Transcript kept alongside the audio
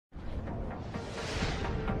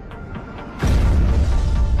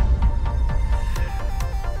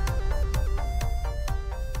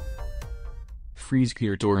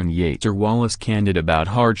Freeskier Torin Yater Wallace candid about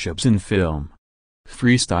hardships in film.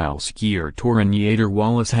 Freestyle skier Torin Yater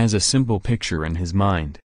Wallace has a simple picture in his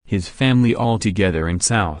mind, his family all together in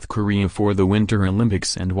South Korea for the Winter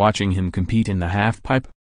Olympics and watching him compete in the halfpipe.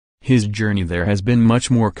 His journey there has been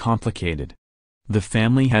much more complicated. The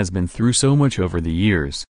family has been through so much over the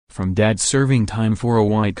years, from dad serving time for a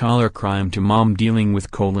white-collar crime to mom dealing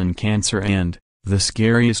with colon cancer and, the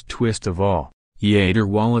scariest twist of all, Yater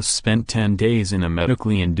Wallace spent 10 days in a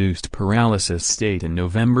medically induced paralysis state in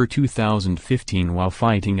November 2015 while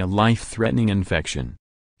fighting a life-threatening infection.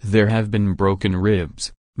 There have been broken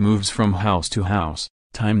ribs, moves from house to house,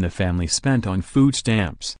 time the family spent on food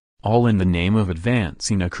stamps, all in the name of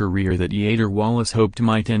advancing a career that Yater Wallace hoped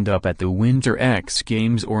might end up at the Winter X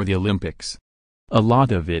Games or the Olympics. A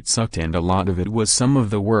lot of it sucked and a lot of it was some of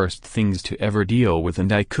the worst things to ever deal with,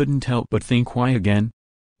 and I couldn't help but think, why again?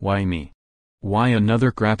 Why me? Why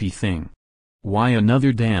another crappy thing? Why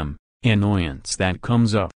another damn annoyance that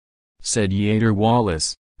comes up? Said Yater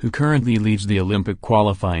Wallace, who currently leads the Olympic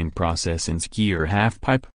qualifying process in skier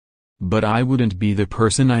halfpipe. But I wouldn't be the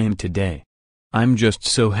person I am today. I'm just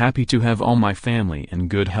so happy to have all my family in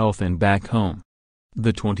good health and back home.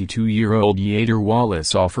 The 22-year-old Yater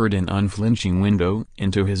Wallace offered an unflinching window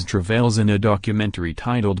into his travails in a documentary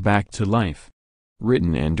titled Back to Life.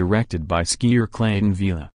 Written and directed by skier Clayton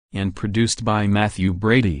Vila, and produced by Matthew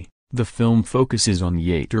Brady, the film focuses on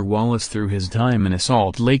Yater Wallace through his time in a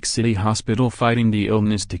Salt Lake City hospital fighting the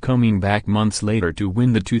illness to coming back months later to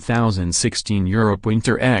win the 2016 Europe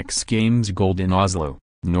Winter X Games gold in Oslo,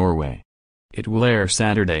 Norway. It will air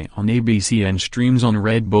Saturday on ABC and streams on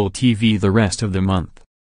Red Bull TV the rest of the month.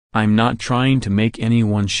 I'm not trying to make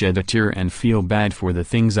anyone shed a tear and feel bad for the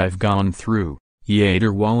things I've gone through,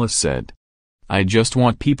 Yater Wallace said. I just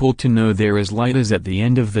want people to know there is light at the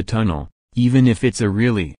end of the tunnel, even if it's a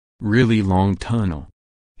really, really long tunnel.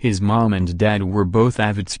 His mom and dad were both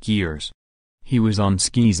avid skiers. He was on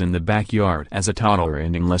skis in the backyard as a toddler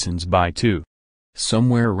and in lessons by 2.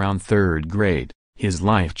 Somewhere around 3rd grade, his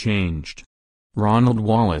life changed. Ronald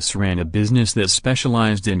Wallace ran a business that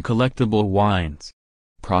specialized in collectible wines.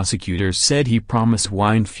 Prosecutors said he promised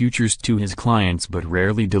wine futures to his clients but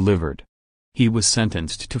rarely delivered. He was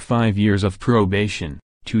sentenced to 5 years of probation,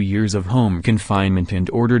 2 years of home confinement and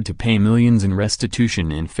ordered to pay millions in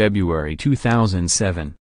restitution in February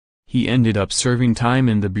 2007. He ended up serving time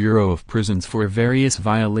in the Bureau of Prisons for various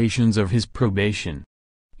violations of his probation.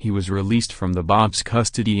 He was released from the Bob's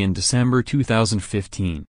custody in December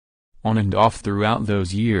 2015. On and off throughout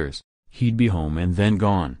those years, he'd be home and then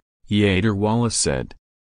gone, Yater Wallace said.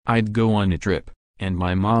 I'd go on a trip, and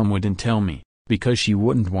my mom wouldn't tell me, because she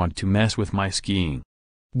wouldn't want to mess with my skiing.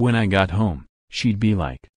 When I got home, she'd be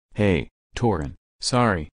like, "Hey, Torin,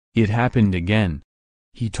 sorry, it happened again."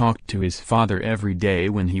 He talked to his father every day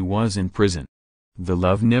when he was in prison. The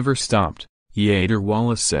love never stopped, Yater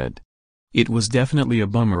Wallace said. It was definitely a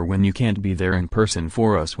bummer when you can't be there in person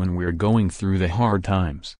for us when we're going through the hard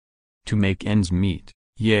times. To make ends meet,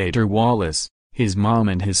 Yater Wallace, his mom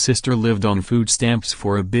and his sister lived on food stamps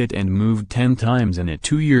for a bit and moved 10 times in a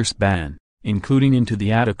 2-year span, including into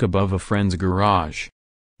the attic above a friend's garage.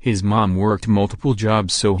 His mom worked multiple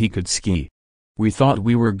jobs so he could ski. We thought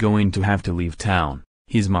we were going to have to leave town,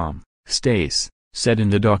 his mom, Stace, said in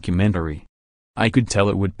the documentary. I could tell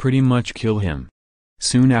it would pretty much kill him.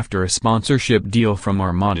 Soon after a sponsorship deal from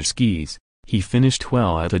Armada Skis, he finished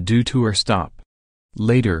well at a tour stop.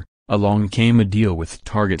 Later, along came a deal with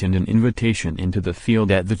Target and an invitation into the field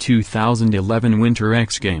at the 2011 Winter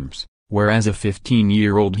X Games, where as a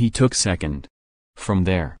 15-year-old he took second. From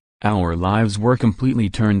there, our lives were completely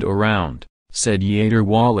turned around, said Yater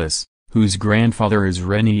Wallace, whose grandfather is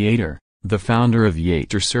Rennie Yater, the founder of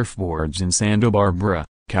Yater Surfboards in Santa Barbara,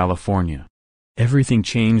 California. Everything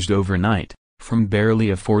changed overnight, from barely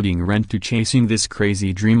affording rent to chasing this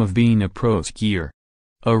crazy dream of being a pro skier.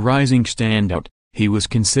 A rising standout, he was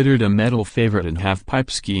considered a medal favorite in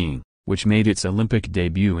halfpipe skiing, which made its Olympic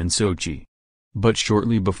debut in Sochi. But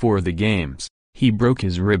shortly before the games, he broke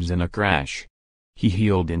his ribs in a crash. He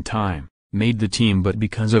healed in time, made the team, but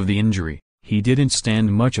because of the injury, he didn't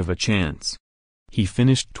stand much of a chance. He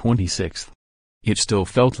finished 26th. It still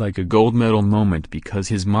felt like a gold medal moment because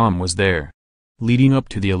his mom was there. Leading up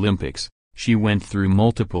to the Olympics, she went through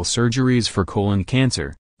multiple surgeries for colon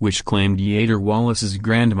cancer, which claimed Yater Wallace's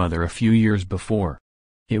grandmother a few years before.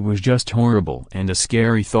 It was just horrible and a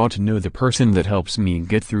scary thought to know the person that helps me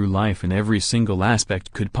get through life in every single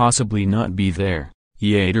aspect could possibly not be there,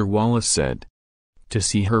 Yater Wallace said. To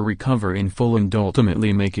see her recover in full and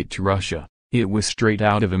ultimately make it to Russia, it was straight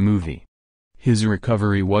out of a movie. His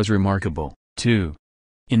recovery was remarkable, too.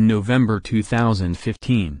 In November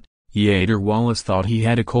 2015, Yater Wallace thought he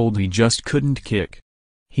had a cold he just couldn't kick.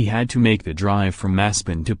 He had to make the drive from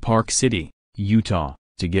Aspen to Park City, Utah,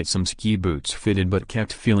 to get some ski boots fitted but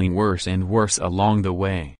kept feeling worse and worse along the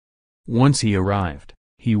way. Once he arrived,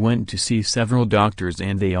 he went to see several doctors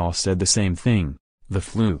and they all said the same thing, the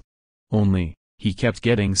flu. Only, he kept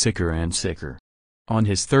getting sicker and sicker. On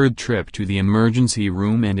his third trip to the emergency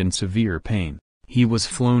room and in severe pain, he was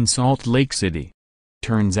flown Salt Lake City.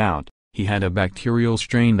 Turns out, he had a bacterial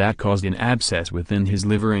strain that caused an abscess within his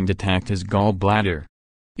liver and attacked his gallbladder.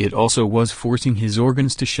 It also was forcing his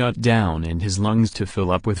organs to shut down and his lungs to fill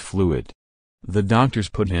up with fluid. The doctors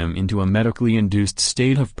put him into a medically induced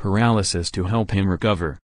state of paralysis to help him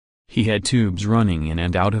recover. He had tubes running in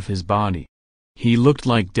and out of his body. He looked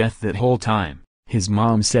like death that whole time, his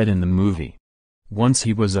mom said in the movie. Once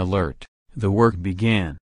he was alert, the work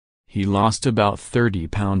began. He lost about 30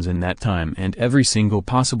 pounds in that time and every single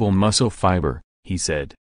possible muscle fiber, he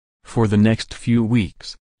said. For the next few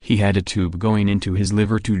weeks, he had a tube going into his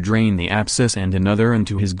liver to drain the abscess and another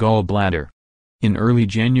into his gallbladder. In early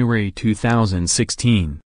January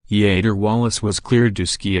 2016, Yater Wallace was cleared to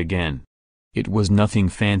ski again. It was nothing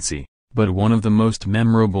fancy, but one of the most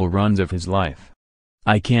memorable runs of his life.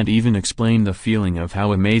 I can't even explain the feeling of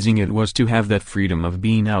how amazing it was to have that freedom of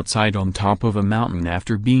being outside on top of a mountain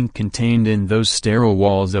after being contained in those sterile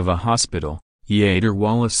walls of a hospital, Yater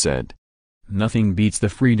Wallace said. Nothing beats the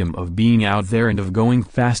freedom of being out there and of going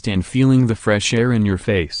fast and feeling the fresh air in your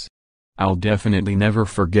face. I'll definitely never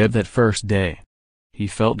forget that first day. He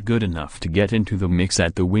felt good enough to get into the mix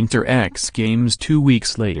at the Winter X Games 2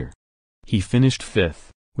 weeks later. He finished 5th,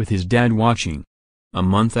 with his dad watching. A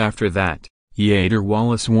month after that, Yater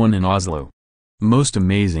Wallace won in Oslo. Most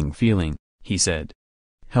amazing feeling, he said.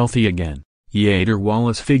 Healthy again, Yater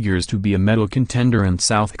Wallace figures to be a medal contender in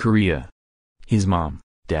South Korea. His mom,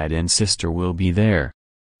 dad and sister will be there.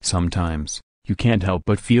 Sometimes, you can't help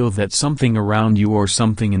but feel that something around you or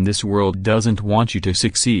something in this world doesn't want you to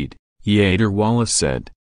succeed, Yater Wallace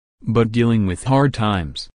said. But dealing with hard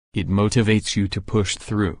times, it motivates you to push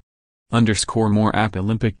through. _more app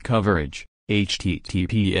Olympic coverage,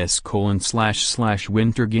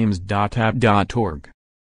 https://wintergames.app.org